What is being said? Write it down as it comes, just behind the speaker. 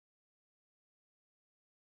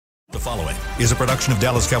The following is a production of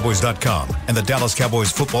DallasCowboys.com and the Dallas Cowboys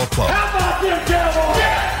Football Club. How about them Cowboys?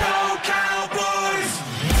 Yeah, go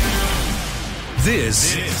Cowboys!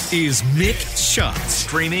 This is Mick Shots,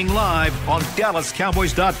 streaming live on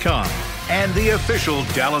DallasCowboys.com and the official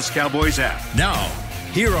Dallas Cowboys app. Now,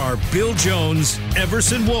 here are Bill Jones,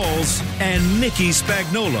 Everson Walls, and Mickey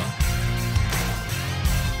Spagnola.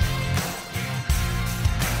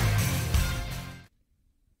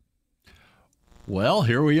 Well,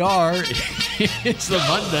 here we are. It's the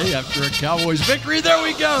Monday after a Cowboys victory. There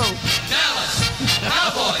we go. Dallas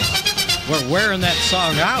Cowboys. We're wearing that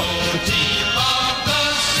song out.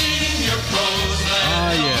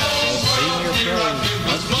 Ah, yeah. Senior pros.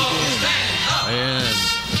 And,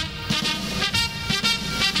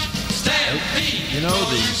 you know,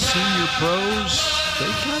 the senior pros,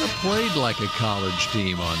 they kind of played like a college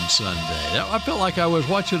team on Sunday. I felt like I was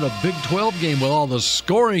watching a Big 12 game with all the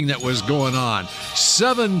scoring that was going on.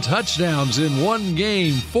 7 touchdowns in one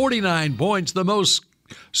game, 49 points, the most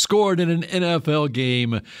scored in an NFL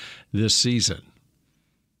game this season.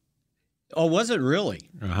 Oh, was it really?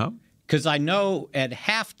 Uh-huh. Because I know at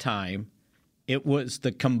halftime it was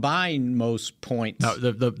the combined most points. Now,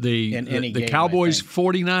 the Cowboys'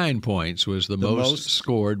 49 points was the most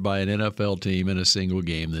scored by an NFL team in a single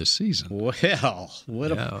game this season. Well,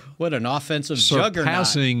 what an offensive juggernaut.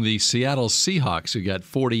 Surpassing the Seattle Seahawks, who got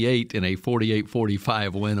 48 in a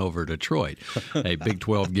 48-45 win over Detroit, a Big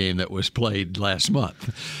 12 game that was played last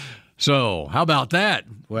month. So, how about that?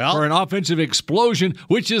 Well, for an offensive explosion,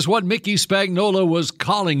 which is what Mickey Spagnola was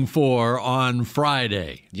calling for on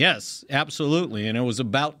Friday. Yes, absolutely, and it was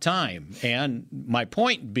about time. And my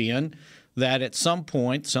point being that at some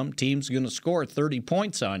point, some team's going to score 30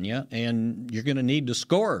 points on you, and you're going to need to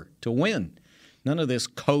score to win. None of this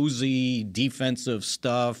cozy defensive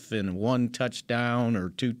stuff and 1 touchdown or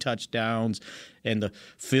 2 touchdowns, and the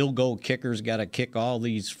field goal kicker's got to kick all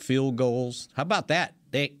these field goals. How about that?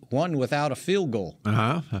 They won without a field goal.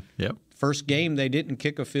 Uh-huh. Yep. First game they didn't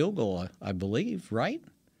kick a field goal, I believe, right?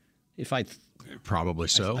 Probably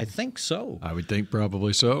so. I think so. I would think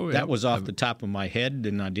probably so. That was off the top of my head,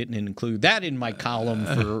 and I didn't include that in my column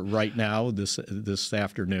for right now this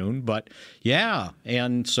afternoon. But, yeah,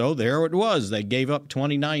 and so there it was. They gave up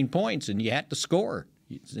 29 points, and you had to score.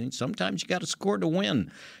 Sometimes you got to score to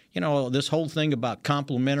win. You know, this whole thing about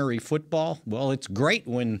complimentary football, well, it's great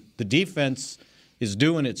when the defense is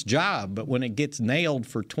doing its job, but when it gets nailed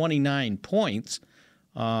for 29 points,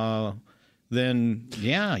 then,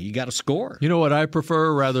 yeah, you got to score. You know what I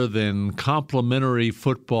prefer rather than complimentary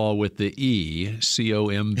football with the E,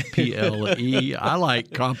 C-O-M-P-L-E? I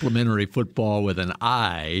like complimentary football with an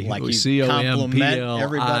I, like you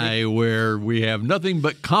C-O-M-P-L-I, where we have nothing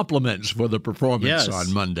but compliments for the performance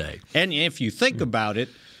on Monday. And if you think about it,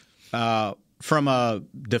 from a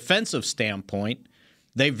defensive standpoint,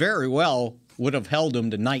 they very well would have held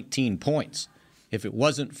them to 19 points if it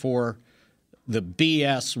wasn't for the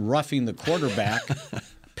BS roughing the quarterback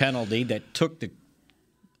penalty that took the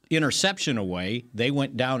interception away. They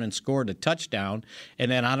went down and scored a touchdown,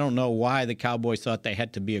 and then I don't know why the Cowboys thought they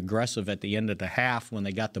had to be aggressive at the end of the half when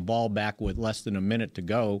they got the ball back with less than a minute to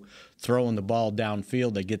go, throwing the ball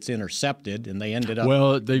downfield that gets intercepted, and they ended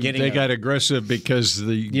up they got aggressive because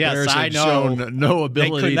the Bears had shown no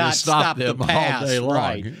ability to stop them the pass, all day long.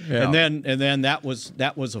 Right. Yeah. And then that was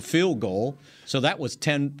a field goal, so that was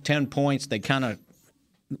 10 points. They kind of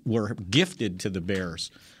were gifted to the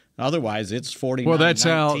Bears. Otherwise, it's 49-19. Well,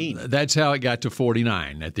 that's how it got to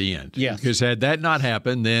 49 at the end. Yes. Because had that not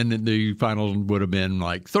happened, then the final would have been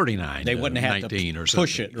like 39. They wouldn't have 19 to or something.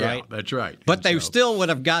 push it, right? Yeah, that's right. But they still would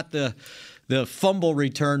have got the fumble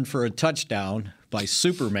return for a touchdown by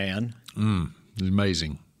Superman. It's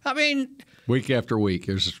amazing. I mean, week after week,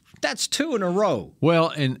 that's 2 in a row.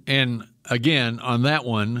 Well, and again on that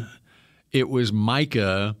one, it was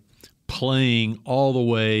Micah playing all the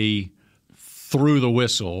way through the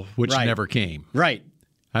whistle, which never came. Right.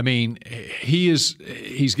 I mean, he's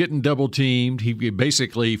getting double teamed. He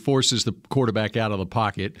basically forces the quarterback out of the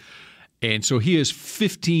pocket, and so he is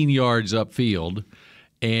 15 yards upfield.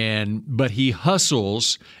 But he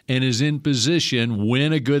hustles and is in position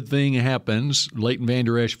when a good thing happens. Leighton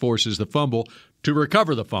Vander Esch forces the fumble to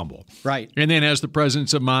recover the fumble. Right. And then has the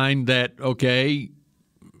presence of mind that, okay,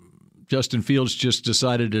 Justin Fields just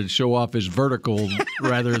decided to show off his vertical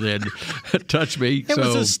rather than touch me. It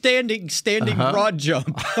was a standing broad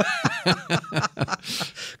jump.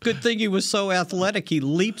 Good thing he was so athletic, he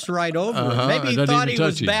leaps right over it. Maybe he thought he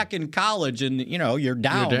was back in college and, you're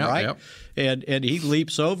down, right? Yep. and he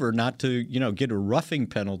leaps over not to get a roughing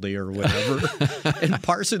penalty or whatever. And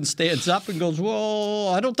Parsons stands up and goes, "Whoa,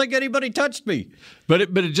 I don't think anybody touched me." But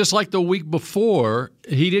it just like the week before,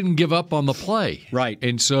 he didn't give up on the play. Right.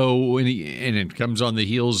 And so and it comes on the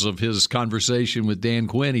heels of his conversation with Dan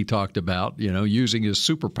Quinn. He talked about, using his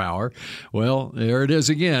superpower. Well, there it is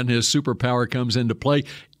again. His superpower comes into play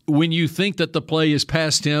when you think that the play is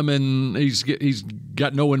past him and he's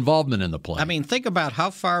got no involvement in the play. I mean, think about how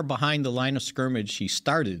far behind the line of scrimmage he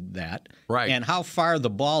started that. Right. And how far the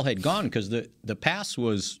ball had gone, because the pass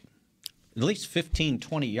was at least 15,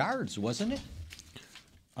 20 yards, wasn't it?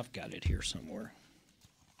 I've got it here somewhere.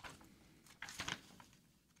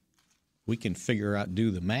 We can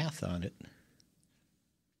do the math on it.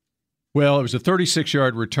 Well, it was a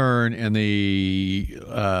 36-yard return, and the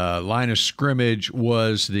line of scrimmage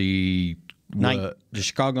was the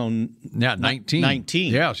Chicago 19.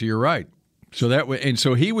 19. Yeah, so you're right.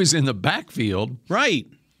 So he was in the backfield. Right.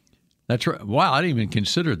 That's right. Wow, I didn't even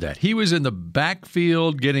consider that. He was in the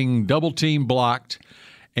backfield getting double team blocked,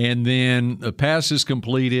 and then the pass is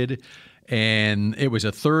completed, and it was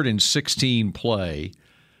a 3rd and 16 play.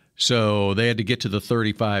 So they had to get to the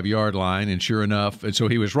 35-yard line, and sure enough, and so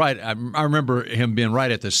he was right. I remember him being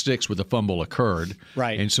right at the sticks where the fumble occurred.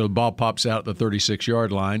 Right. And so the ball pops out at the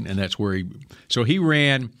 36-yard line, and that's where he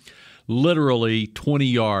ran literally 20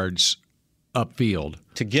 yards upfield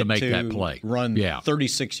to make that play. Run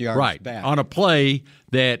 36 yards back. On a play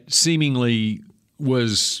that seemingly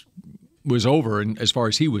was over as far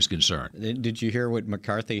as he was concerned. Did you hear what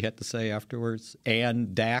McCarthy had to say afterwards?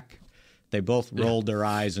 And Dak? They both rolled their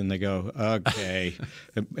eyes and they go, okay.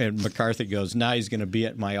 And McCarthy goes, now he's going to be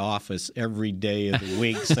at my office every day of the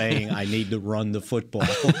week saying I need to run the football.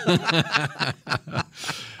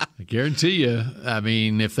 I guarantee you, I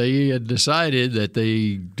mean, if they had decided that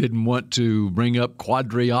they didn't want to bring up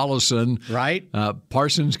Quadri Allison, right?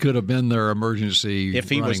 Parsons could have been their emergency if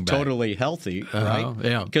he was back. Totally healthy, right?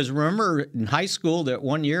 Yeah. Because remember in high school that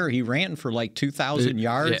one year he ran for like 2,000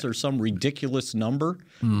 yards or some ridiculous number,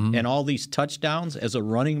 and all these touchdowns as a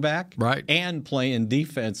running back, right? And playing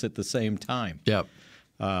defense at the same time. Yep.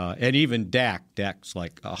 And even Dak's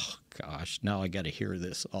like, oh gosh, now I got to hear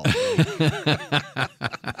this all day.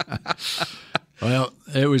 Well,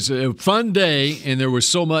 it was a fun day, and there was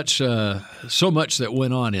so much that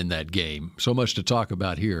went on in that game, so much to talk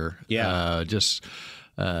about here. Yeah,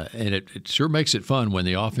 and it sure makes it fun when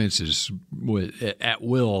the offense is at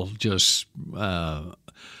will, just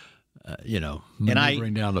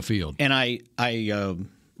maneuvering down the field. And I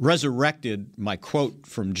resurrected my quote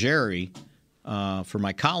from Jerry for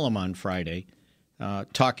my column on Friday,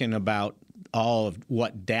 talking about all of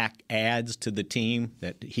what Dak adds to the team,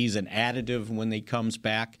 that he's an additive when he comes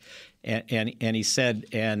back. And he said,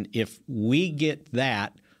 and if we get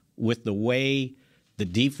that with the way the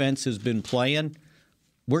defense has been playing,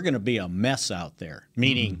 we're going to be a mess out there,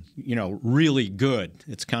 meaning, really good.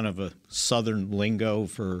 It's kind of a Southern lingo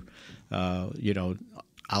for,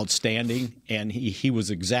 outstanding. And he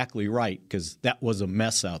was exactly right, because that was a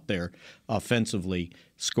mess out there offensively,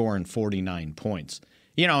 scoring 49 points.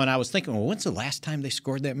 And I was thinking, well, when's the last time they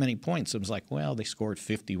scored that many points? It was like, well, they scored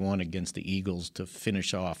 51 against the Eagles to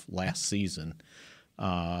finish off last season.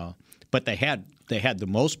 But they had the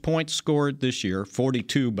most points scored this year,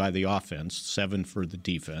 42 by the offense, 7 for the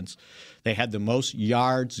defense. They had the most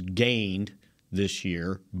yards gained this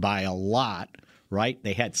year by a lot, right?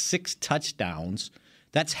 They had 6 touchdowns.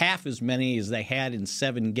 That's half as many as they had in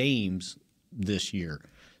 7 games this year.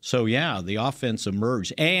 So, yeah, the offense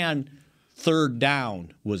emerged. And third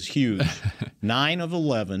down was huge. 9 of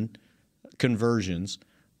 11 conversions,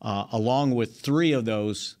 along with 3 of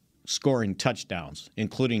those scoring touchdowns,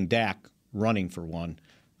 including Dak running for one.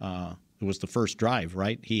 It was the first drive,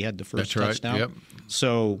 right? He had the first touchdown. Yep.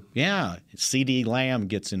 So, yeah, C.D. Lamb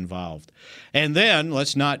gets involved. And then,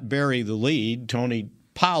 let's not bury the lead, Tony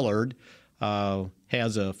Pollard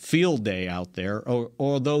has a field day out there,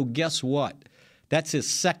 although guess what? That's his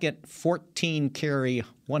second 14-carry,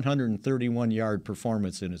 131-yard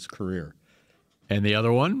performance in his career. And the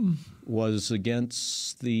other one? Was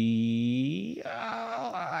against the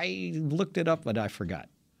I looked it up, but I forgot.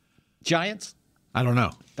 Giants? I don't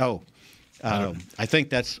know. Oh, I think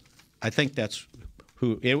that's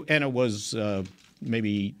who. It was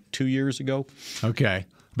maybe 2 years ago. Okay,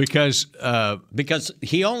 because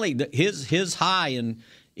he only his high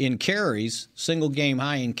in carries, single game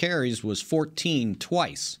high in carries was 14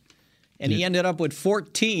 twice, and he ended up with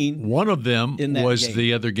 14. One of them was game.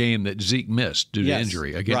 the other game that Zeke missed due to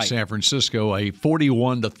injury against San Francisco, a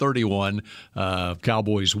 41-31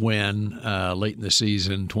 Cowboys win late in the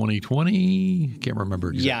season, 2020. Can't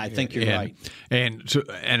remember exactly. Yeah, I think you're right. And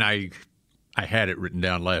I had it written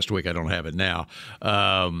down last week. I don't have it now.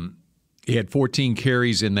 He had 14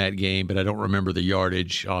 carries in that game, but I don't remember the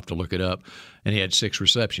yardage. I'll have to look it up. And he had 6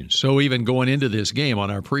 receptions. So even going into this game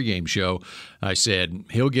on our pregame show, I said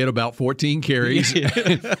he'll get about 14 carries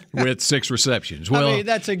with 6 receptions. Well, I mean,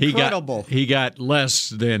 that's incredible. He got less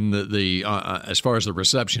than the as far as the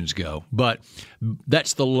receptions go, but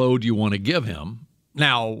that's the load you want to give him.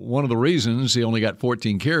 Now, one of the reasons he only got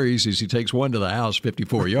 14 carries is he takes one to the house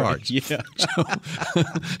 54 yards. Yeah.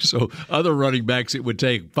 So other running backs, it would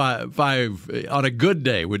take five on a good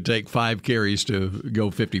day, would take 5 carries to go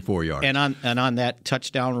 54 yards. And on that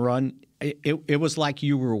touchdown run, it was like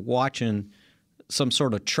you were watching some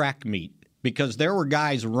sort of track meet because there were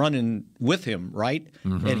guys running with him, right?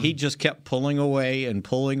 Mm-hmm. And he just kept pulling away and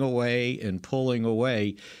pulling away and pulling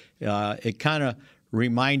away. It kind of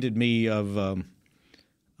reminded me of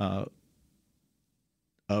a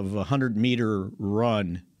 100-meter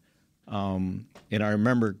run, and I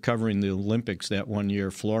remember covering the Olympics that one year.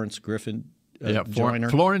 Florence Griffith Joyner.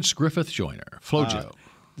 Florence Griffith Joyner, FloJo.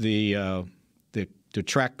 The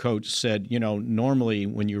track coach said, normally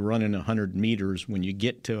when you're running 100 meters, when you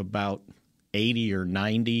get to about 80 or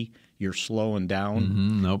 90, you're slowing down.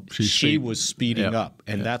 Mm-hmm. Nope, she was speeding up,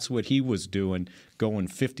 and that's what he was doing, going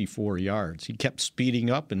 54 yards. He kept speeding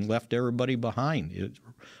up and left everybody behind.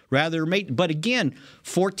 But again,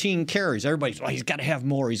 14 carries. Everybody's, he's got to have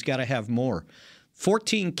more. He's got to have more.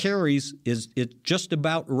 14 carries is just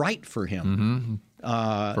about right for him.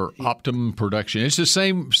 Mm-hmm. For optimum production. It's the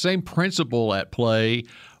same principle at play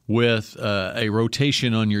with a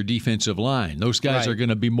rotation on your defensive line. Those guys are going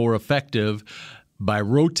to be more effective by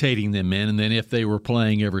rotating them in, and then if they were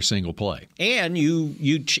playing every single play. And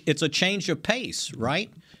it's a change of pace,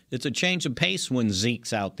 right? It's a change of pace when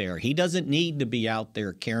Zeke's out there. He doesn't need to be out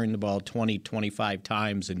there carrying the ball 20, 25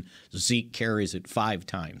 times, and Zeke carries it 5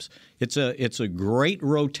 times. It's a great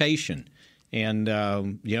rotation,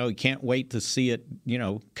 and you can't wait to see it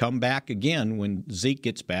come back again when Zeke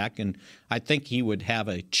gets back. And I think he would have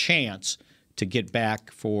a chance to get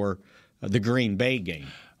back for the Green Bay game.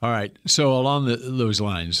 All right. So along those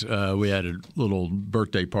lines, we had a little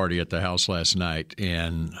birthday party at the house last night,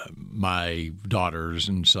 and my daughters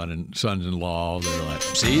and sons-in-law, they're like,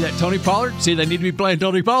 "See that Tony Pollard? See, they need to be playing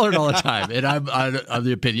Tony Pollard all the time." And I'm of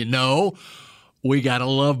the opinion, no, we got to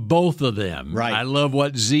love both of them. Right. I love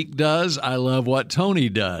what Zeke does. I love what Tony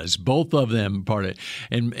does. Both of them part of it.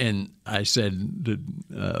 And I said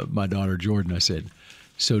to my daughter Jordan, I said,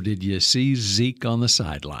 "So did you see Zeke on the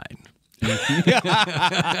sideline?"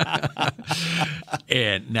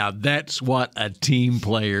 And now that's what a team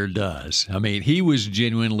player does. I mean, he was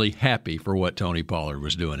genuinely happy for what Tony Pollard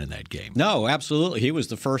was doing in that game. No, absolutely. He was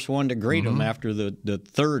the first one to greet him after the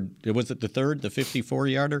third. Was it the third, the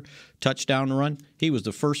 54-yarder touchdown run? He was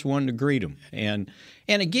the first one to greet him. And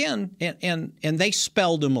again, and they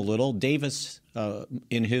spelled him a little. Davis,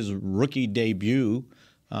 in his rookie debut,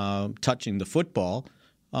 touching the football,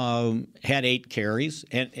 had 8 carries,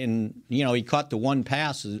 and he caught the one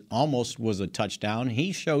pass that almost was a touchdown.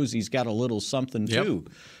 He shows he's got a little something too.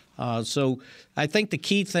 So I think the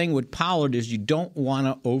key thing with Pollard is you don't want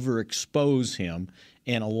to overexpose him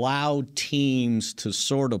and allow teams to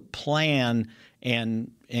sort of plan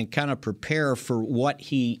and kind of prepare for what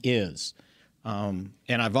he is. And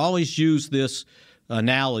I've always used this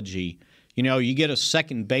analogy. You get a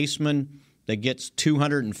second baseman that gets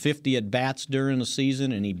 250 at-bats during the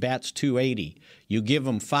season, and he bats 280. You give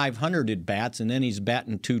him 500 at-bats, and then he's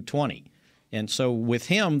batting 220. And so with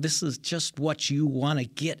him, this is just what you want to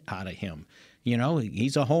get out of him.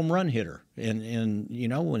 He's a home run hitter. And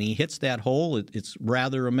when he hits that hole, it's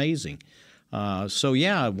rather amazing. So,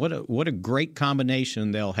 yeah, what a great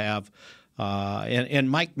combination they'll have. And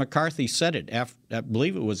Mike McCarthy said it. I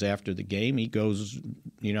believe it was after the game. He goes,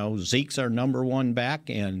 Zeke's our number 1 back,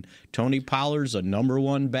 and Tony Pollard's a number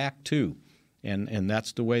 1 back too, and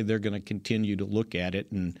that's the way they're going to continue to look at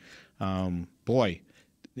it. And boy,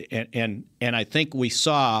 and I think we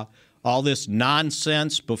saw all this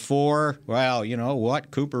nonsense before. Well, you know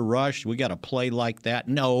what, Cooper Rush, we got to play like that.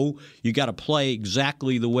 No, you got to play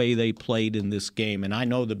exactly the way they played in this game. And I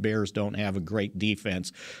know the Bears don't have a great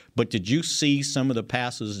defense, but did you see some of the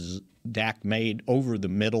passes Dak made over the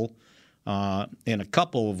middle? And a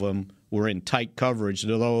couple of them were in tight coverage,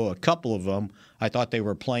 although a couple of them I thought they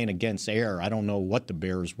were playing against air. I don't know what the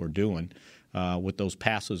Bears were doing with those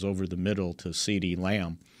passes over the middle to CeeDee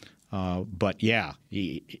Lamb. But yeah,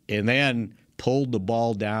 and then pulled the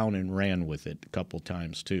ball down and ran with it a couple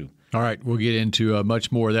times too. All right, we'll get into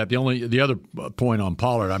much more of that. The other point on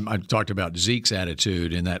Pollard, I talked about Zeke's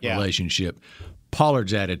attitude in that relationship.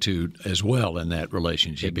 Pollard's attitude as well in that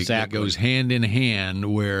relationship. Exactly. It goes hand in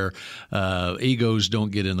hand where egos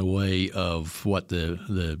don't get in the way of what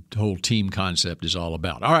the whole team concept is all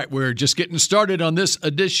about. All right, we're just getting started on this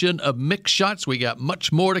edition of Mixed Shots. We got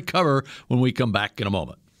much more to cover when we come back in a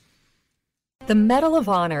moment. The Medal of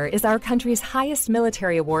Honor is our country's highest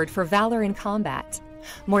military award for valor in combat.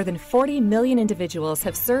 More than 40 million individuals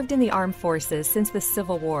have served in the armed forces since the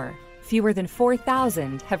Civil War. Fewer than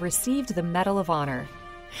 4,000 have received the Medal of Honor.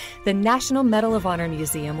 The National Medal of Honor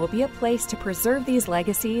Museum will be a place to preserve these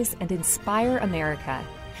legacies and inspire America.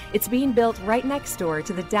 It's being built right next door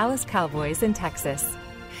to the Dallas Cowboys in Texas.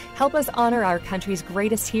 Help us honor our country's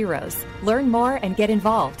greatest heroes. Learn more and get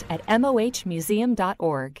involved at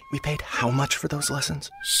mohmuseum.org. We paid how much for those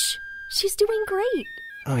lessons? Shh, she's doing great.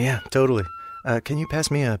 Oh, yeah, totally. Can you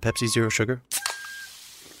pass me a Pepsi Zero Sugar?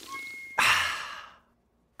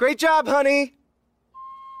 Great job, honey!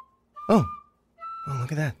 Oh,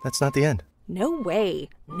 look at that. That's not the end. No way.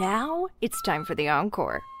 Now it's time for the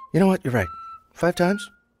encore. You know what? You're right. 5 times?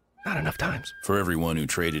 Not enough times. For everyone who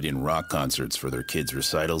traded in rock concerts for their kids'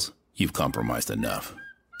 recitals, you've compromised enough.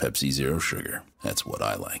 Pepsi Zero Sugar. That's what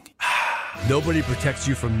I like. Nobody protects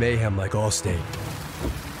you from mayhem like Allstate.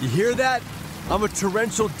 You hear that? I'm a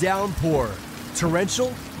torrential downpour.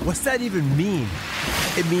 Torrential? What's that even mean?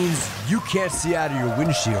 It means you can't see out of your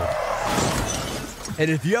windshield. And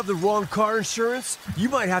if you have the wrong car insurance, you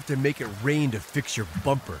might have to make it rain to fix your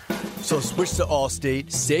bumper. So switch to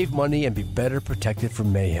Allstate, save money, and be better protected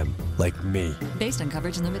from mayhem, like me. Based on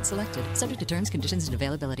coverage and limits selected, subject to terms, conditions, and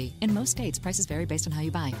availability. In most states, prices vary based on how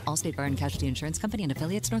you buy. Allstate Bar and Casualty Insurance Company and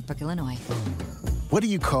affiliates, Northbrook, Illinois. What do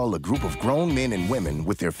you call a group of grown men and women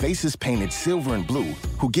with their faces painted silver and blue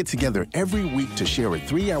who get together every week to share a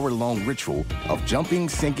 3-hour-long ritual of jumping,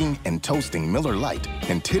 singing, and toasting Miller Lite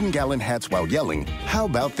in 10-gallon hats while yelling, "How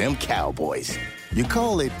about them Cowboys?" You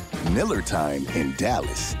call it Miller Time in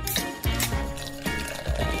Dallas.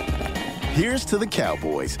 Here's to the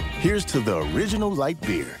Cowboys. Here's to the original light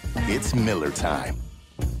beer. It's Miller Time.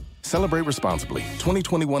 Celebrate responsibly.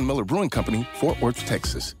 2021 Miller Brewing Company, Fort Worth,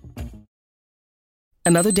 Texas.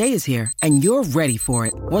 Another day is here, and you're ready for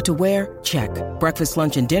it. What to wear? Check. Breakfast,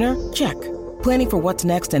 lunch, and dinner? Check. Planning for what's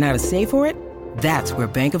next and how to save for it? That's where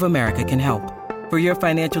Bank of America can help. For your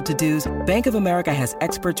financial to-dos, Bank of America has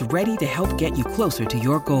experts ready to help get you closer to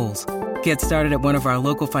your goals. Get started at one of our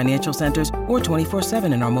local financial centers or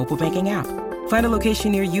 24/7 in our mobile banking app. Find a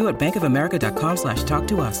location near you at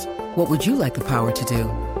bankofamerica.com/talktous. What would you like the power to do?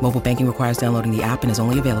 Mobile banking requires downloading the app and is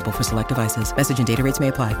only available for select devices. Message and data rates may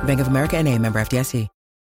apply. Bank of America NA, member FDIC.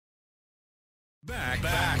 Back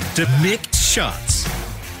to Mixed Shots.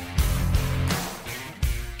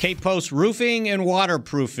 K-Post Roofing and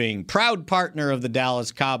Waterproofing, proud partner of the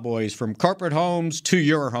Dallas Cowboys. From corporate homes to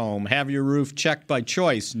your home. Have your roof checked by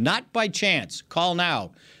choice, not by chance. Call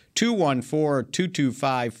now,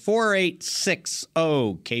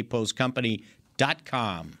 214-225-4860,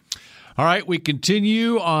 kpostcompany.com. All right, we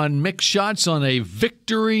continue on Mixed Shots on a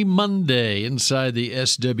Victory Monday inside the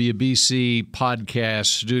SWBC podcast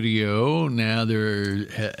studio. Now,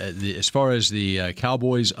 as far as the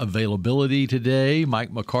Cowboys' availability today,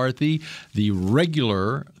 Mike McCarthy, the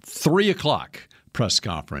regular 3 o'clock press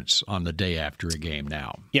conference on the day after a game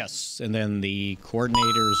now. Yes, and then the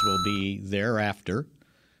coordinators will be thereafter.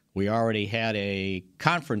 We already had a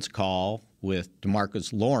conference call with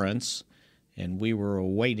DeMarcus Lawrence, and we were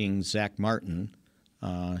awaiting Zach Martin.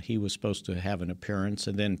 He was supposed to have an appearance.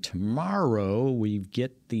 And then tomorrow we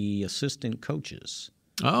get the assistant coaches.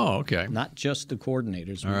 Oh, okay. Not just the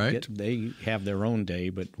coordinators. All right. They have their own day,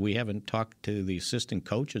 but we haven't talked to the assistant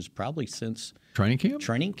coaches probably since training camp?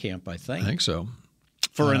 Training camp, I think. I think so.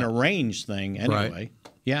 For an arranged thing, anyway. Right.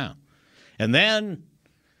 Yeah. And then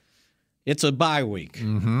it's a bye week.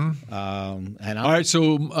 Mm-hmm. All right,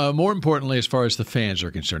 so more importantly, as far as the fans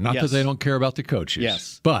are concerned, not that they don't care about the coaches.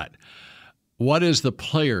 Yes. But what is the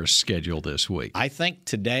players' schedule this week? I think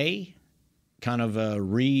today, kind of a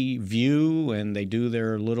review, and they do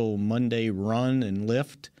their little Monday run and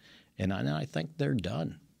lift, and I think they're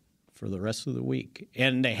done for the rest of the week.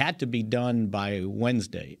 And they had to be done by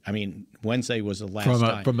Wednesday. I mean, Wednesday was the last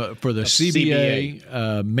time. For the CBA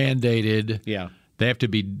mandated. Yeah. They have to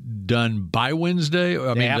be done by Wednesday?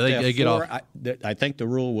 They get off? I think the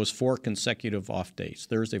rule was 4 consecutive off days,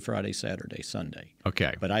 Thursday, Friday, Saturday, Sunday.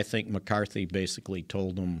 Okay. But I think McCarthy basically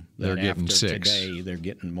told them that They're getting after 6. today they're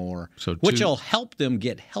getting more, So which will help them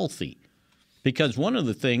get healthy. Because one of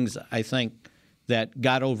the things I think that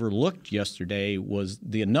got overlooked yesterday was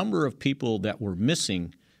the number of people that were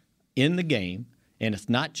missing in the game, and it's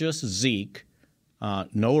not just Zeke.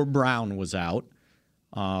 Noah Brown was out.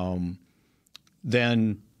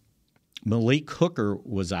 Then Malik Hooker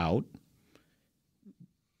was out.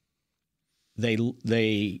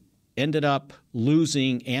 They ended up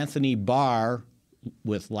losing Anthony Barr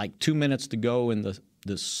with like 2 minutes to go in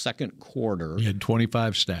the second quarter. He had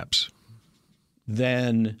 25 snaps.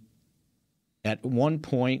 Then at one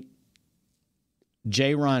point,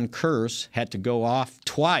 Jaron Kearse had to go off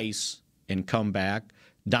twice and come back.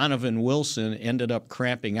 Donovan Wilson ended up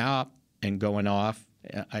cramping up and going off.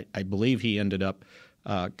 I believe he ended up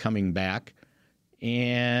coming back.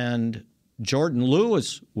 And Jordan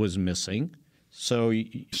Lewis was missing. So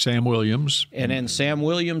Sam Williams. And then Sam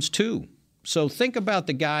Williams, too. So think about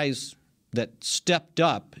the guys that stepped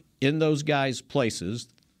up in those guys' places.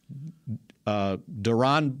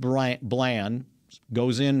 Deron Bland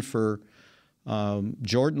goes in for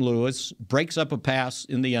Jordan Lewis, breaks up a pass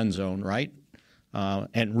in the end zone, right?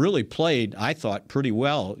 And really played, I thought, pretty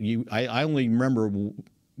well. I only remember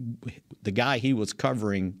the guy he was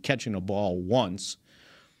covering catching a ball once.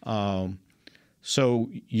 So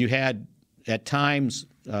you had, at times,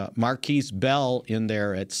 Marquise Bell in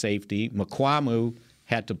there at safety. McQuamu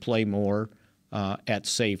had to play more at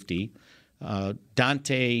safety.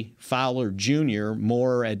 Dante Fowler Jr.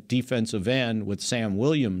 more at defensive end with Sam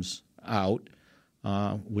Williams out.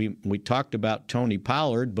 We talked about Tony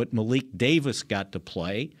Pollard, but Malik Davis got to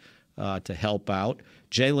play to help out.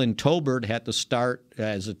 Jalen Tolbert had to start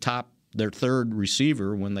as their third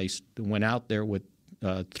receiver when they went out there with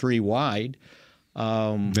three wide.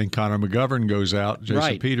 Then Connor McGovern goes out.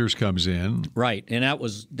 Jason Peters comes in. Right, and that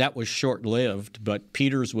was short-lived, but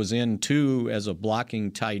Peters was in too as a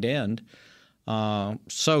blocking tight end. They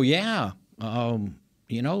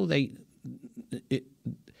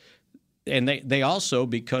also,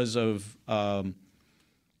 because of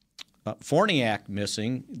Forniak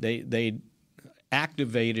missing, they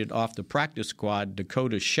activated off the practice squad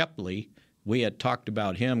Dakota Shepley. We had talked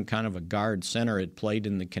about him, kind of a guard center, had played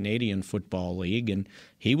in the Canadian Football League, and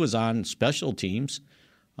he was on special teams.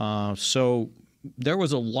 So there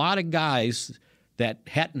was a lot of guys that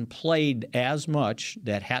hadn't played as much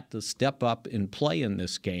that had to step up and play in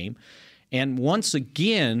this game. And once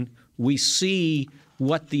again, we see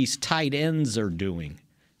what these tight ends are doing.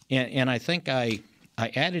 And I think I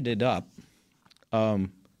added it up.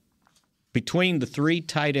 Between the three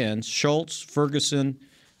tight ends, Schultz, Ferguson,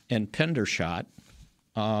 and Pendershot,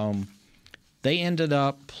 they ended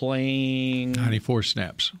up playing 94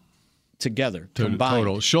 snaps together, combined.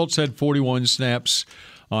 Total. Schultz had 41 snaps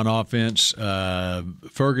on offense.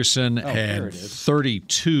 Ferguson had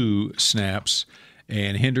 32 snaps,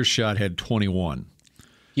 and Hendershot had 21.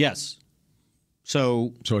 Yes.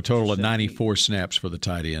 So a total of 94 snaps for the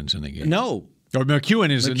tight ends in the game. No. Or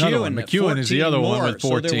McEwen is another one. McEwen is the other one with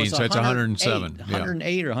 14, so that's 107.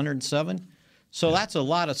 108 or 107. So that's a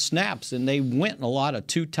lot of snaps, and they went a lot of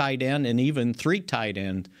two tight end and even three tight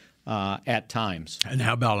end at times. And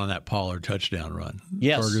how about on that Pollard touchdown run?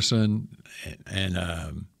 Yes. Ferguson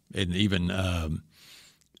and even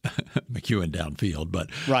McEwen downfield, but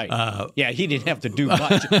he didn't have to do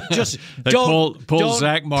much. Just don't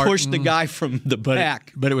Zach Martin, push the guy from the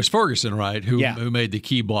back. But it was Ferguson, right, who made the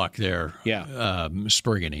key block there,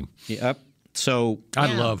 springing him. Yep. So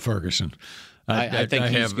I love Ferguson. I think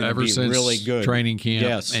he's going to be really good. Training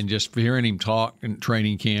camp, and just hearing him talk in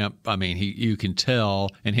training camp, I mean, you can tell.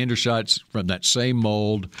 And Hendershot's from that same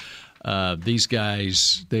mold. These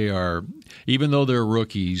guys, they are, even though they're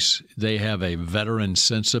rookies, they have a veteran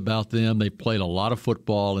sense about them. They played a lot of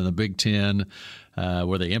football in the Big Ten,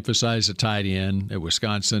 where they emphasize the tight end at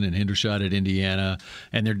Wisconsin and Hendershot at Indiana,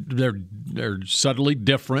 and they're subtly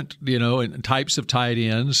different, in types of tight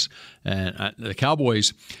ends. And the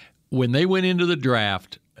Cowboys, when they went into the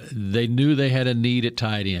draft, they knew they had a need at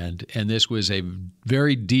tight end, and this was a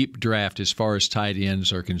very deep draft as far as tight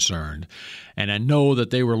ends are concerned. And I know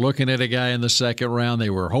that they were looking at a guy in the second round. They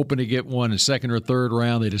were hoping to get one in second or third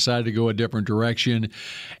round. They decided to go a different direction,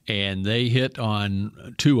 and they hit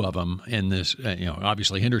on two of them in this.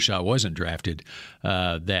 Obviously Hendershot wasn't drafted.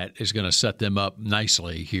 That is going to set them up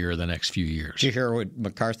nicely here the next few years. Did you hear what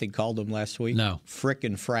McCarthy called them last week? No.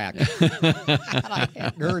 Frickin' frack. I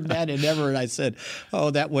hadn't heard that and ever, and I said,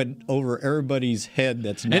 that went over everybody's head.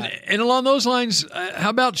 That's not. And along those lines, how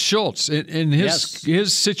about Schultz in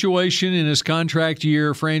his situation in his contract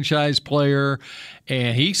year, franchise player,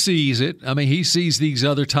 and he sees it. I mean, he sees these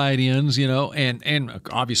other tight ends, and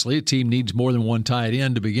obviously a team needs more than one tight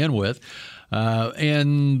end to begin with.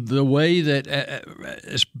 And the way that,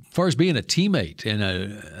 as far as being a teammate,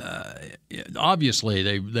 and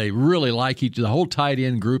obviously they really like the whole tight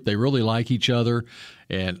end group. They really like each other.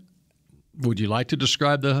 And would you like to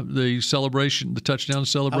describe the celebration, the touchdown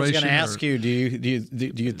celebration? I was going to ask you, do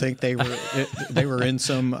you think they were in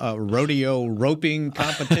some rodeo roping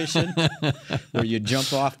competition where you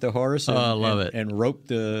jump off the horse and rope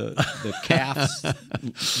the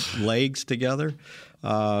calf's legs together?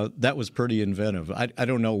 That was pretty inventive. I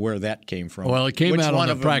don't know where that came from. Well, it came out on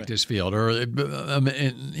the practice field, or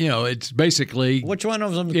it's basically which one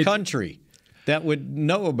of them country that would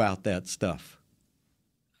know about that stuff.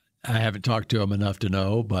 I haven't talked to him enough to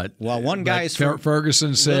know, but one guy's from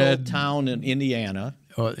Ferguson said little town in Indiana,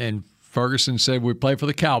 and Ferguson said we play for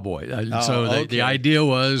the Cowboys. The idea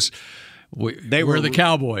was we're the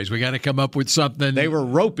Cowboys. We got to come up with something. They were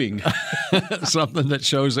roping something that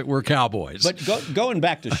shows that we're Cowboys. But going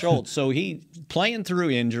back to Schultz, so he playing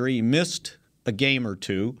through injury, he missed a game or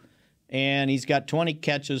two, and he's got 20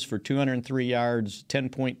 catches for 203 yards,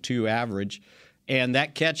 10.2 average. And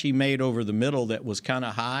that catch he made over the middle that was kind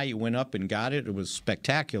of high, he went up and got it. It was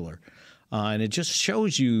spectacular. And it just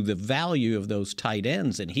shows you the value of those tight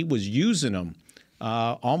ends. And he was using them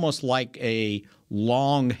almost like a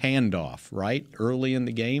long handoff, right, early in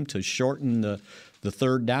the game to shorten the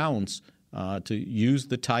third downs to use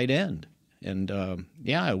the tight end. And,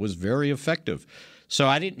 it was very effective. So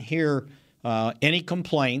I didn't hear any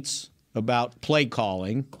complaints about play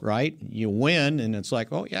calling, right? You win, and it's like,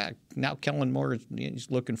 oh, yeah, now Kellen Moore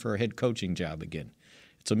he's looking for a head coaching job again.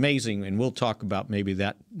 It's amazing, and we'll talk about maybe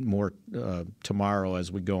that more tomorrow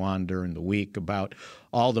as we go on during the week about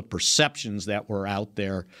all the perceptions that were out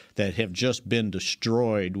there that have just been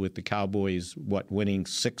destroyed with the Cowboys, winning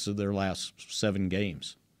 6 of their last 7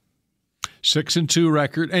 games. 6-2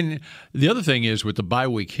 record. And the other thing is with the bye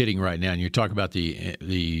week hitting right now, and you talk about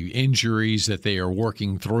the injuries that they are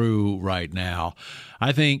working through right now,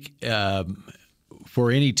 I think for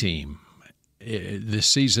any team, this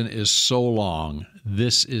season is so long,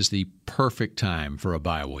 this is the perfect time for a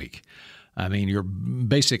bye week. I mean, you're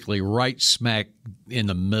basically right smack in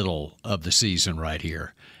the middle of the season right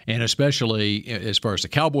here. And especially as far as the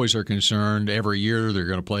Cowboys are concerned, every year they're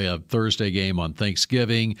going to play a Thursday game on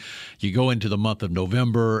Thanksgiving. You go into the month of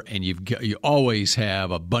November, and you always have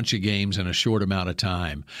a bunch of games in a short amount of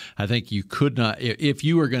time. I think you could not – if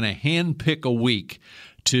you were going to handpick a week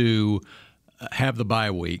to have the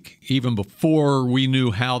bye week, even before we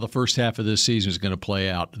knew how the first half of this season is going to play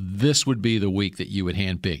out, this would be the week that you would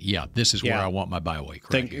handpick. Yeah, this is where I want my bye week.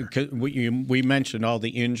 We mentioned all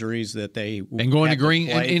the injuries that they and going to Green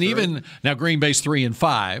and even now Green Bay's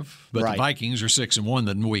 3-5, but right. The Vikings are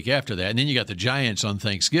 6-1 the week after that, and then you got the Giants on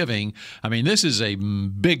Thanksgiving. I mean, this is a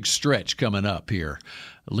big stretch coming up here,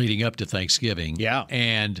 leading up to Thanksgiving. Yeah.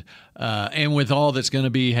 And with all that's going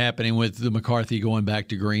to be happening with the McCarthy going back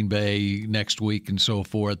to Green Bay next week and so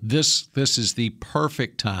forth, this is the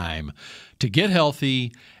perfect time to get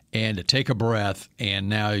healthy and to take a breath, and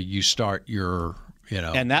now you start your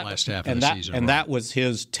last half of the season. And that was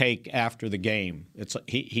his take after the game.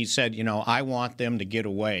 He said, I want them to get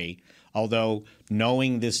away, although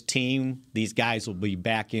knowing this team, these guys will be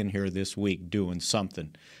back in here this week doing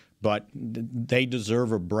something. But they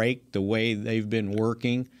deserve a break the way they've been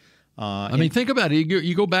working. I mean, think about it.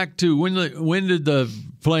 You go back to when did the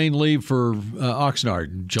plane leave for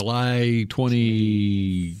Oxnard? July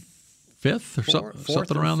 25th or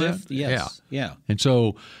something around that? Yes. Yeah. And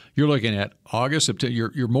so you're looking at August,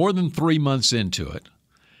 September. You're more than 3 months into it.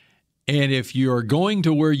 And if you're going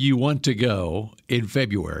to where you want to go in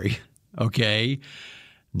February, okay,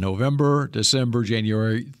 November, December,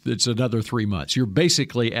 January, it's another 3 months. You're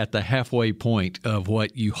basically at the halfway point of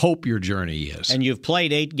what you hope your journey is. And you've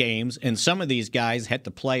played 8 games, and some of these guys had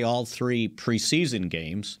to play all 3 preseason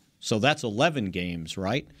games. So that's 11 games,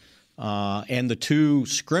 right? And the 2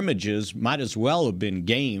 scrimmages might as well have been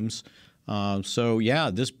games.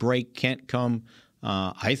 This break can't come,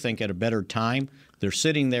 I think, at a better time. They're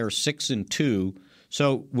sitting there 6-2.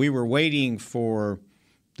 So we were waiting for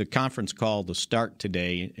the conference call to start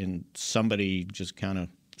today, and somebody just kind of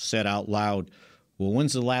said out loud, well,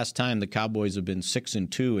 when's the last time the Cowboys have been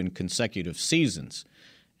 6-2 in consecutive seasons?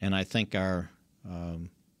 And I think our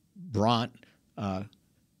Bront,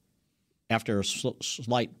 after a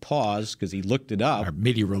slight pause, because he looked it up. Our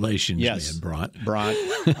media relations man, Bront.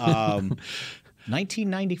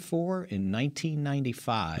 1994 and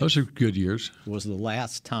 1995. Those are good years. Was the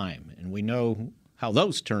last time. And we know how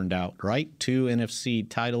those turned out, right? 2 NFC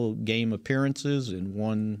title game appearances and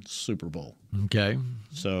 1 Super Bowl. Okay.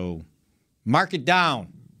 So mark it down.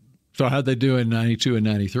 So how'd they do in 92 and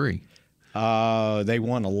 93? They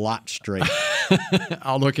won a lot straight.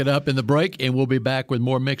 I'll look it up in the break, and we'll be back with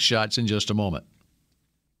more mixed shots in just a moment.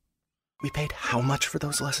 We paid how much for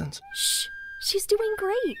those lessons? Shh, she's doing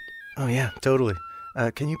great. Oh, yeah, totally.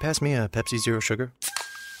 Can you pass me a Pepsi Zero Sugar?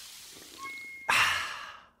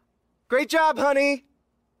 Great job, honey!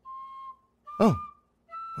 Oh,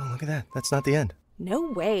 look at that. That's not the end.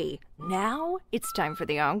 No way. Now it's time for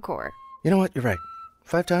the encore. You know what? You're right.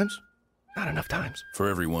 5 times? Not enough times. For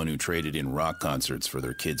everyone who traded in rock concerts for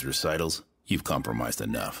their kids' recitals, you've compromised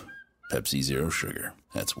enough. Pepsi Zero Sugar.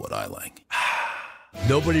 That's what I like.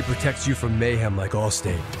 Nobody protects you from mayhem like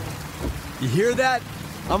Allstate. You hear that?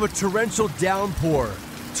 I'm a torrential downpour.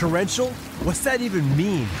 Torrential? What's that even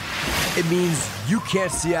mean? It means you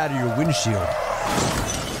can't see out of your windshield.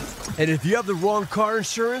 And if you have the wrong car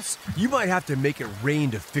insurance, you might have to make it rain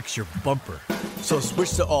to fix your bumper. So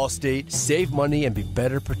switch to Allstate, save money, and be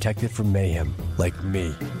better protected from mayhem, like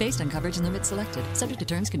me. Based on coverage and limits selected, subject to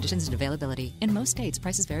terms, conditions, and availability. In most states,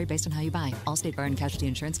 prices vary based on how you buy. Allstate Bar and Casualty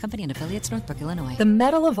Insurance Company and affiliates, Northbrook, Illinois. The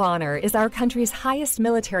Medal of Honor is our country's highest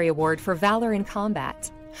military award for valor in combat.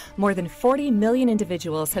 More than 40 million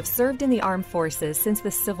individuals have served in the armed forces since the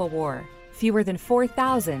Civil War. Fewer than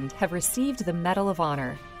 4,000 have received the Medal of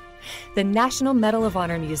Honor. The National Medal of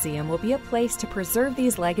Honor Museum will be a place to preserve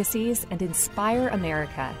these legacies and inspire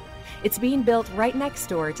America. It's being built right next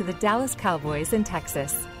door to the Dallas Cowboys in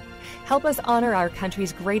Texas. Help us honor our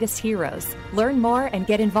country's greatest heroes. Learn more and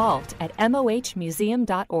get involved at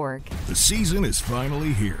mohmuseum.org. The season is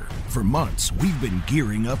finally here. For months, we've been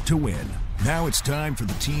gearing up to win. Now it's time for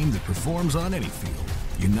the team that performs on any field,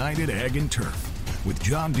 United Ag and Turf. With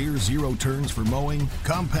John Deere Zero Turns for mowing,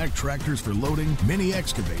 compact tractors for loading, mini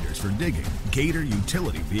excavators for digging, Gator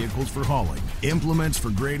utility vehicles for hauling, implements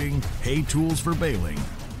for grading, hay tools for baling.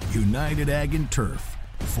 United Ag and Turf,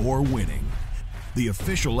 for winning. The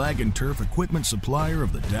official Ag and Turf equipment supplier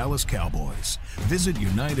of the Dallas Cowboys. Visit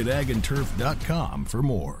UnitedAgAndTurf.com for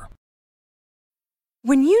more.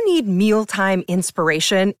 When you need mealtime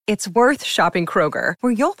inspiration, it's worth shopping Kroger,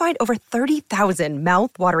 where you'll find over 30,000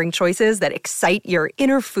 mouth-watering choices that excite your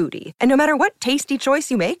inner foodie. And no matter what tasty choice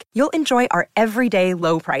you make, you'll enjoy our everyday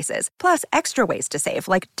low prices, plus extra ways to save,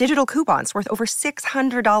 like digital coupons worth over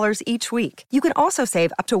 $600 each week. You can also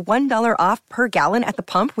save up to $1 off per gallon at the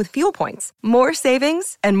pump with fuel points. More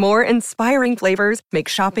savings and more inspiring flavors make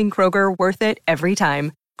shopping Kroger worth it every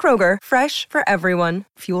time. Kroger, fresh for everyone.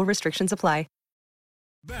 Fuel restrictions apply.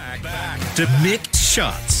 Back to Mixed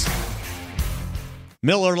Shots.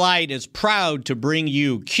 Miller Lite is proud to bring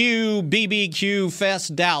you QBBQ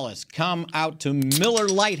Fest Dallas. Come out to Miller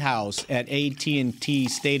Lighthouse at AT&T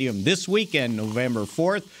Stadium this weekend, November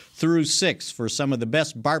 4th through 6th, for some of the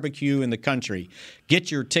best barbecue in the country.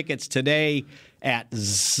 Get your tickets today at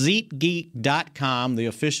SeatGeek.com, the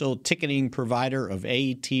official ticketing provider of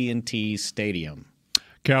AT&T Stadium.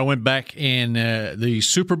 Cal went back in the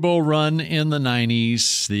Super Bowl run in the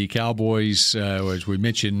 90s. The Cowboys, as we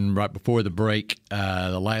mentioned right before the break,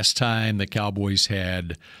 the last time the Cowboys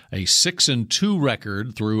had a 6-2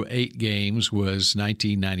 record through 8 games was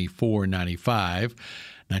 1994-95.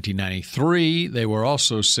 1993, they were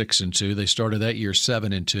also 6-2. They started that year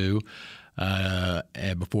 7-2.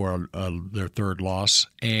 Before their third loss.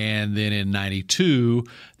 And then in 92,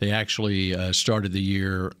 they actually started the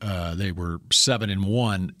year, they were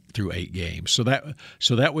 7-1 through 8 games. So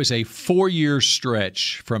that was a 4-year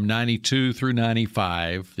stretch from 92 through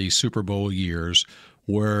 95, the Super Bowl years,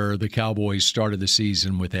 where the Cowboys started the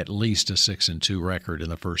season with at least a 6-2 record in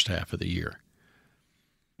the first half of the year.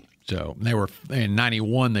 So they were in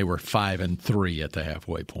 91. They were 5-3 at the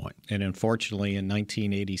halfway point, and unfortunately, in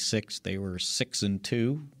 1986, they were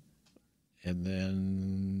 6-2, and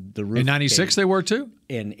then the roof. In 96, they were too.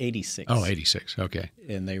 In 86. Oh, 86. Okay.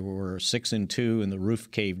 And they were 6-2, and the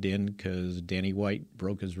roof caved in because Danny White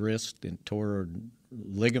broke his wrist and tore a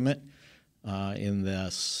ligament in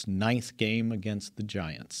the 9th game against the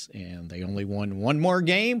Giants, and they only won one more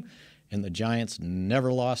game, and the Giants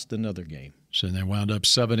never lost another game. So they wound up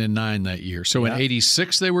 7-9 that year. So in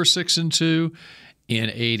 86 they were 6-2. In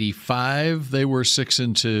 85 they were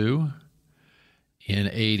 6-2. In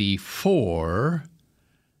 84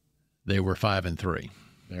 they were 5-3.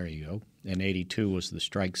 There you go. And 82 was the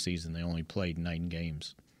strike season. They only played 9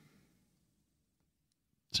 games.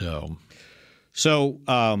 So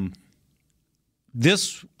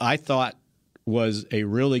this I thought was a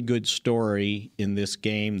really good story in this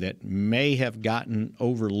game that may have gotten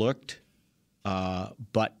overlooked.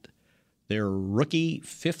 But their rookie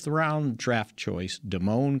 5th-round draft choice,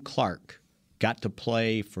 Damone Clark, got to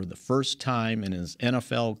play for the first time in his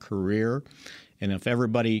NFL career. And if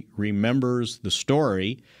everybody remembers the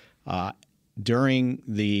story, during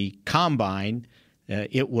the combine,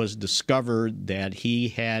 it was discovered that he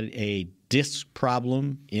had a disc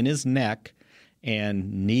problem in his neck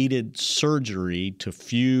and needed surgery to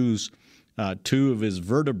fuse two of his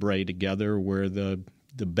vertebrae together, where the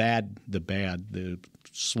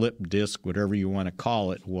slip disc, whatever you want to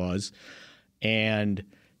call it, was. And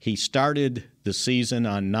he started the season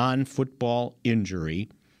on non-football injury.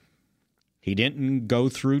 He didn't go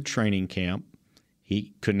through training camp.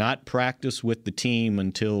 He could not practice with the team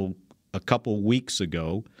until a couple weeks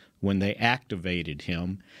ago when they activated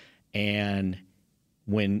him. And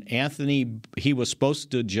when he was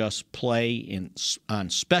supposed to just play on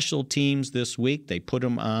special teams this week. They put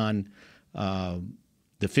him on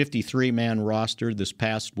the 53-man roster this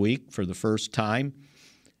past week for the first time.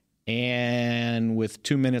 And with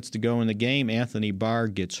 2 minutes to go in the game, Anthony Barr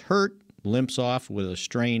gets hurt, limps off with a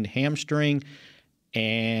strained hamstring.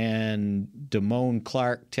 And Damone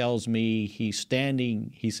Clark tells me he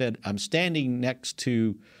said, I'm standing next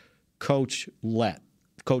to Coach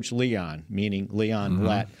Leon, meaning Leon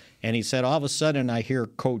Lett. And he said, all of a sudden I hear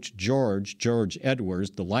Coach George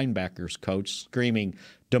Edwards, the linebackers coach, screaming,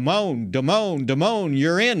 Damone,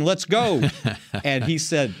 you're in, let's go. And he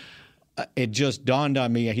said, it just dawned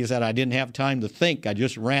on me. He said, I didn't have time to think. I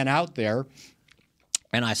just ran out there.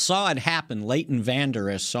 And I saw it happen. Leighton Vander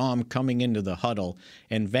Esch saw him coming into the huddle,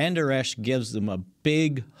 and Vander Esch gives them a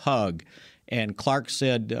big hug. And Clark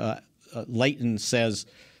said, Leighton says,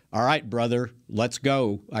 all right, brother, let's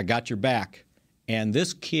go. I got your back. And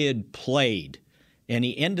this kid played, and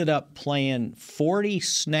he ended up playing 40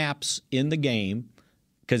 snaps in the game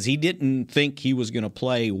because he didn't think he was going to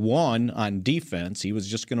play one on defense. He was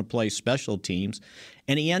just going to play special teams.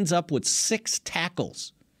 And he ends up with 6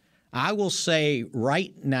 tackles. I will say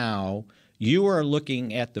right now, you are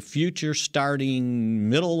looking at the future starting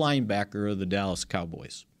middle linebacker of the Dallas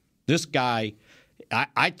Cowboys. This guy,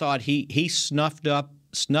 I thought he snuffed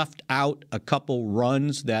out a couple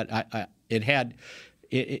runs that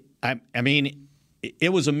it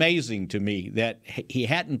was amazing to me that he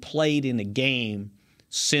hadn't played in a game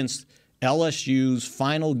since LSU's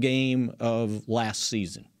final game of last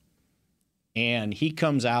season. And he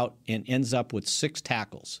comes out and ends up with 6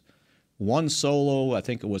 tackles. 1 solo, I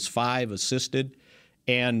think it was 5 assisted.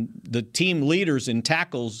 And the team leaders in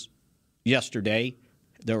tackles yesterday,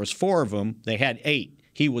 there was 4 of them. They had 8.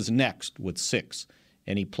 He was next with 6,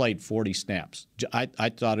 and he played 40 snaps. I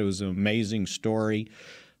thought it was an amazing story.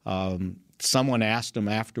 Someone asked him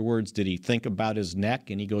afterwards, did he think about his neck?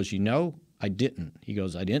 And he goes, I didn't. He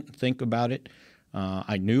goes, I didn't think about it.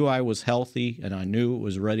 I knew I was healthy, and I knew it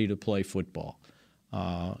was ready to play football.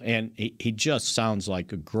 And he just sounds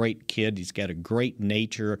like a great kid. He's got a great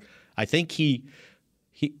nature. I think he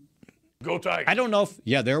Go Tigers. I don't know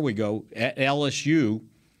if there we go. At LSU,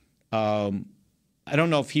 I don't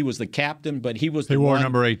know if he was the captain, but he was. He wore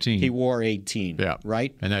number 18. He wore 18. Yeah,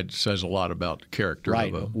 right. And that says a lot about the character.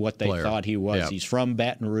 Right, of a what they player. thought he was. Yeah. He's from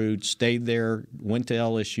Baton Rouge, stayed there, went to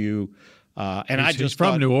LSU. He's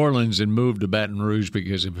from New Orleans and moved to Baton Rouge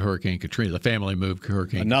because of Hurricane Katrina. The family moved to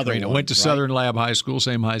Hurricane Katrina. Went to Southern Lab High School,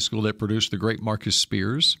 same high school that produced the great Marcus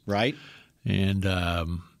Spears. Right. And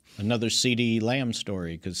another C.D. Lamb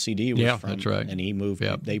story because C.D. was from, that's right. And he moved.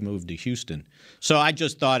 Yep. They moved to Houston. So I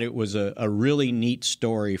just thought it was a really neat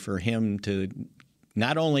story for him to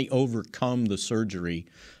not only overcome the surgery,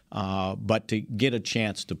 but to get a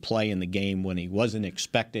chance to play in the game when he wasn't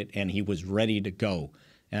expected and he was ready to go.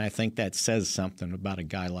 And I think that says something about a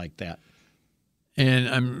guy like that.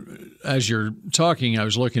 And as you're talking, I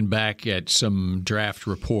was looking back at some draft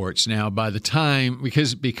reports. Now, by the time,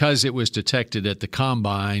 because it was detected at the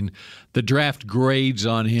Combine, the draft grades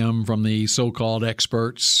on him from the so-called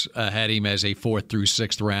experts had him as a 4th through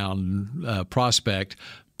 6th round prospect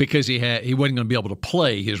because he wasn't going to be able to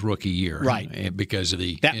play his rookie year, right? Because of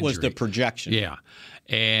the injury. Was the projection, yeah.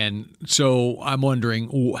 And so I'm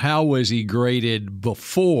wondering, how was he graded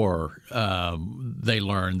before they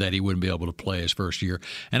learned that he wouldn't be able to play his first year?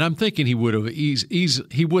 And I'm thinking he would have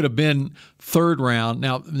been 3rd round.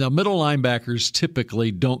 Now middle linebackers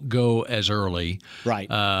typically don't go as early, right?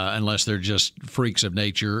 Unless they're just freaks of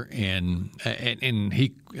nature. And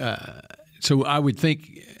he, so I would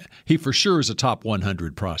think he for sure is a top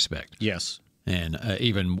 100 prospect. Yes, and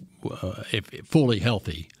even if fully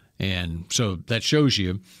healthy. And so that shows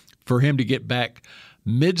you, for him to get back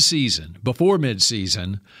before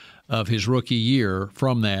midseason of his rookie year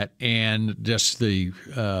from that, and just the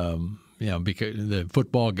because the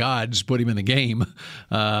football gods put him in the game,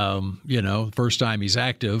 first time he's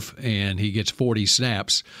active and he gets 40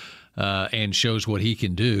 snaps and shows what he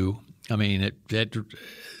can do. I mean,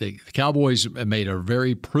 the Cowboys made a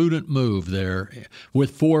very prudent move there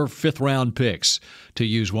with 4 fifth-round picks to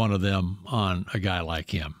use one of them on a guy like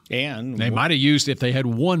him. And they might have used, if they had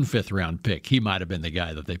 1 fifth-round pick, he might have been the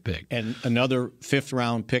guy that they picked. And another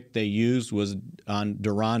fifth-round pick they used was on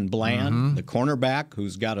Deron Bland, the cornerback,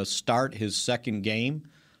 who's got to start his second game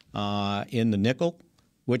in the nickel,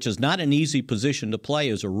 which is not an easy position to play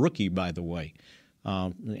as a rookie, by the way.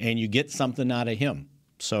 And you get something out of him.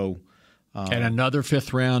 So. And another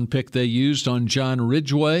fifth-round pick they used on John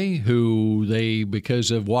Ridgeway, who they, because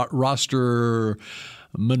of roster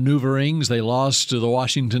maneuverings, they lost to the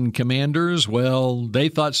Washington Commanders. Well, they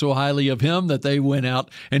thought so highly of him that they went out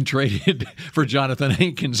and traded for Jonathan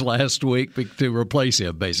Hankins last week to replace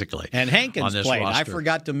him, basically. And Hankins played. Roster. I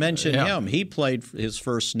forgot to mention him. He played his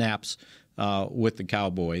first snaps with the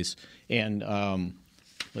Cowboys. And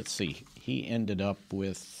let's see, he ended up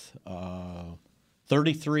with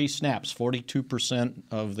 33 snaps, 42%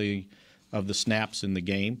 of the snaps in the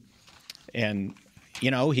game, and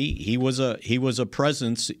he was a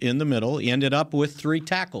presence in the middle. He ended up with 3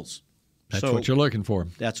 tackles. That's what you're looking for.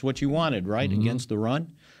 That's what you wanted, right, against the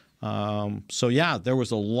run. There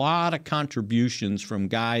was a lot of contributions from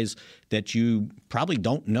guys that you probably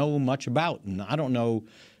don't know much about, and I don't know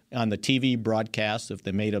on the TV broadcast if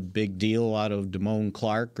they made a big deal out of Damone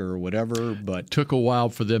Clark or whatever, but took a while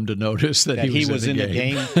for them to notice that he was in the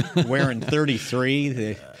game wearing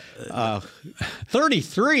 33.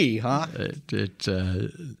 33, huh?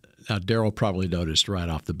 Now, Daryl probably noticed right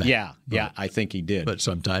off the bat. Yeah, I think he did. But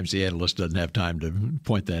sometimes the analyst doesn't have time to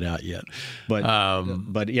point that out yet.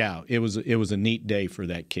 But yeah, it was a neat day for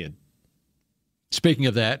that kid. Speaking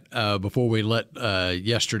of that, before we let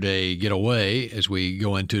yesterday get away, as we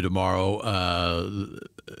go into tomorrow,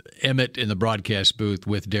 Emmett in the broadcast booth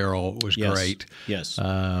with Daryl was great. Yes.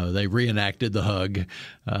 They reenacted the hug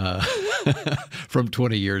from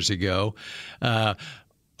 20 years ago.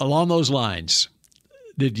 Along those lines,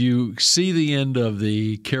 did you see the end of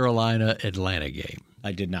the Carolina-Atlanta game?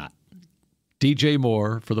 I did not. DJ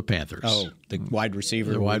Moore for the Panthers. Oh, the wide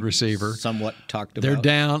receiver. The wide receiver. Somewhat talked about. They're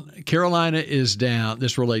down. Carolina is down.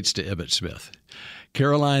 This relates to Emmitt Smith.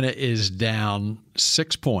 Carolina is down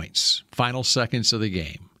 6 points, final seconds of the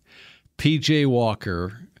game. P.J.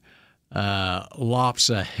 Walker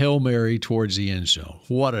lops a Hail Mary towards the end zone.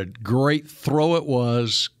 What a great throw it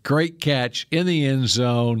was. Great catch in the end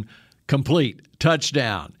zone. Complete.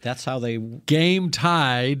 Touchdown. That's how they... Game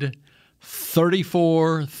tied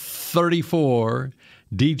 34-34.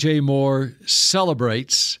 DJ Moore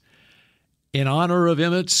celebrates in honor of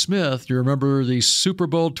Emmitt Smith. You remember the Super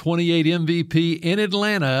Bowl 28 MVP in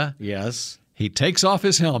Atlanta. Yes. He takes off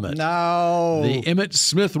his helmet. No. The Emmitt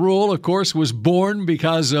Smith rule, of course, was born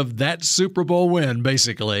because of that Super Bowl win,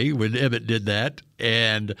 basically, when Emmitt did that.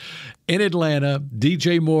 And in Atlanta,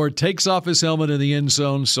 DJ Moore takes off his helmet in the end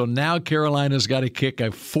zone, so now Carolina's got to kick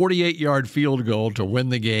a 48-yard field goal to win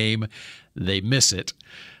the game. They miss it.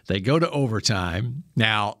 They go to overtime.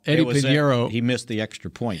 Now, Eddie Pinheiro... He missed the extra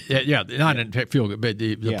point. Yeah, not in field goal, but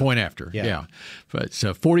the point after. Yeah. But it's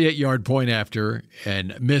a 48-yard point after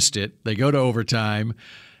and missed it. They go to overtime.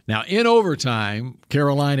 Now, in overtime,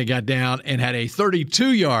 Carolina got down and had a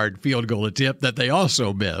 32-yard field goal attempt that they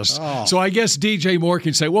also missed. Oh. So I guess DJ Moore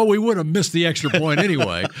can say, well, we would have missed the extra point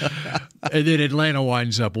anyway. And then Atlanta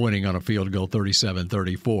winds up winning on a field goal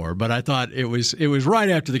 37-34. But I thought it was right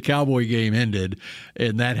after the Cowboy game ended,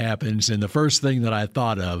 and that happens. And the first thing that I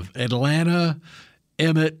thought of, Atlanta,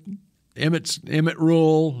 Emmitt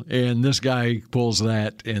rule, and this guy pulls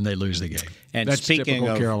that, and they lose the game. And that's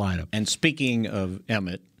typical Carolina. And speaking of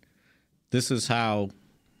Emmitt, this is how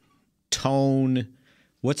tone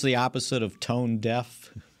 – what's the opposite of tone deaf?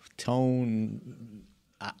 Tone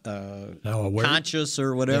conscious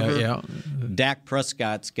or whatever. Yeah. Dak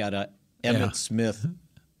Prescott's got a Emmitt Smith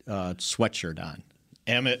sweatshirt on.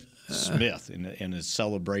 Emmitt Smith in his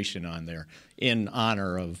celebration on there in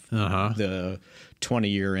honor of the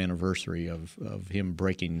 20-year anniversary of him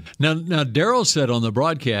breaking. Now Daryl said on the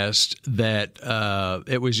broadcast that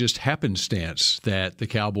it was just happenstance that the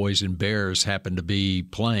Cowboys and Bears happened to be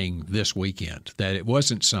playing this weekend. That it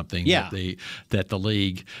wasn't something that the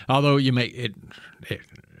league. Although you may it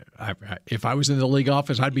if I was in the league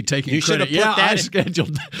office, I'd be taking credit. I scheduled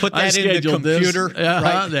in the computer.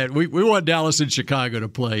 Right? That we want Dallas and Chicago to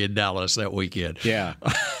play in Dallas that weekend. Yeah,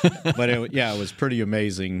 but it was pretty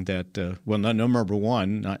amazing that number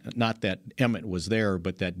one, not that Emmitt was there,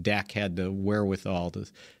 but that Dak had the wherewithal to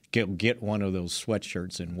get one of those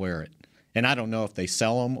sweatshirts and wear it. And I don't know if they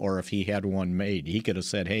sell them or if he had one made. He could have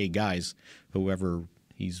said, "Hey guys, whoever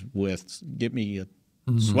he's with, get me a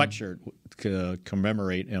sweatshirt to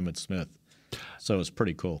commemorate Emmitt Smith. So it was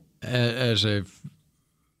pretty cool. As a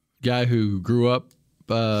guy who grew up,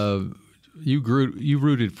 you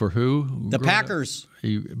rooted for who? The Packers.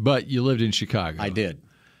 But you lived in Chicago. I did.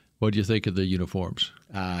 What do you think of the uniforms?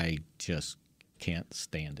 I just can't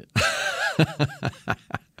stand it.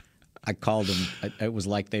 I called them. It was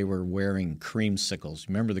like they were wearing creamsicles.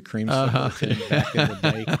 Remember the creamsicles back in the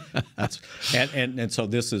day? And so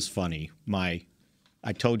this is funny.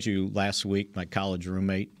 I told you last week my college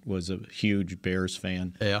roommate was a huge Bears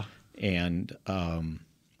fan. Yeah. And I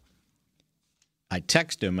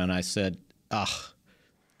texted him and I said,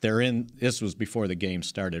 they're in. This was before the game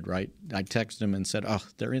started, right? I texted him and said,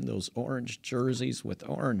 they're in those orange jerseys with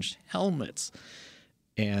orange helmets.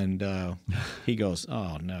 And he goes,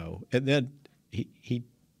 oh, no. And then he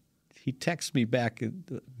texts me back in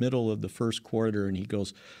the middle of the first quarter, and he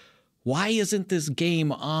goes, why isn't this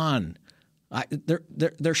game on?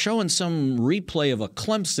 They're showing some replay of a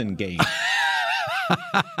Clemson game.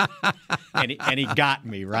 and he got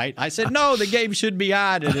me, right? I said, no, the game should be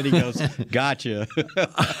on. And then he goes, gotcha.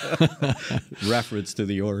 Reference to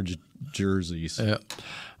the orange jerseys. Yeah.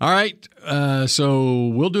 All right, so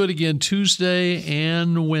we'll do it again Tuesday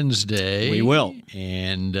and Wednesday. We will.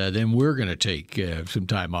 And then we're going to take some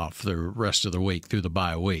time off the rest of the week through the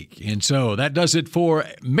bye week. And so that does it for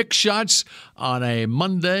Mick Shots on a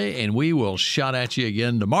Monday, and we will shot at you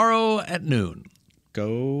again tomorrow at noon.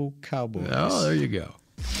 Go Cowboys. Oh, there you go.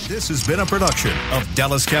 This has been a production of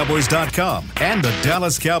DallasCowboys.com and the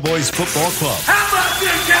Dallas Cowboys Football Club. How about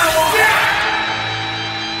this, Cowboys? Yeah!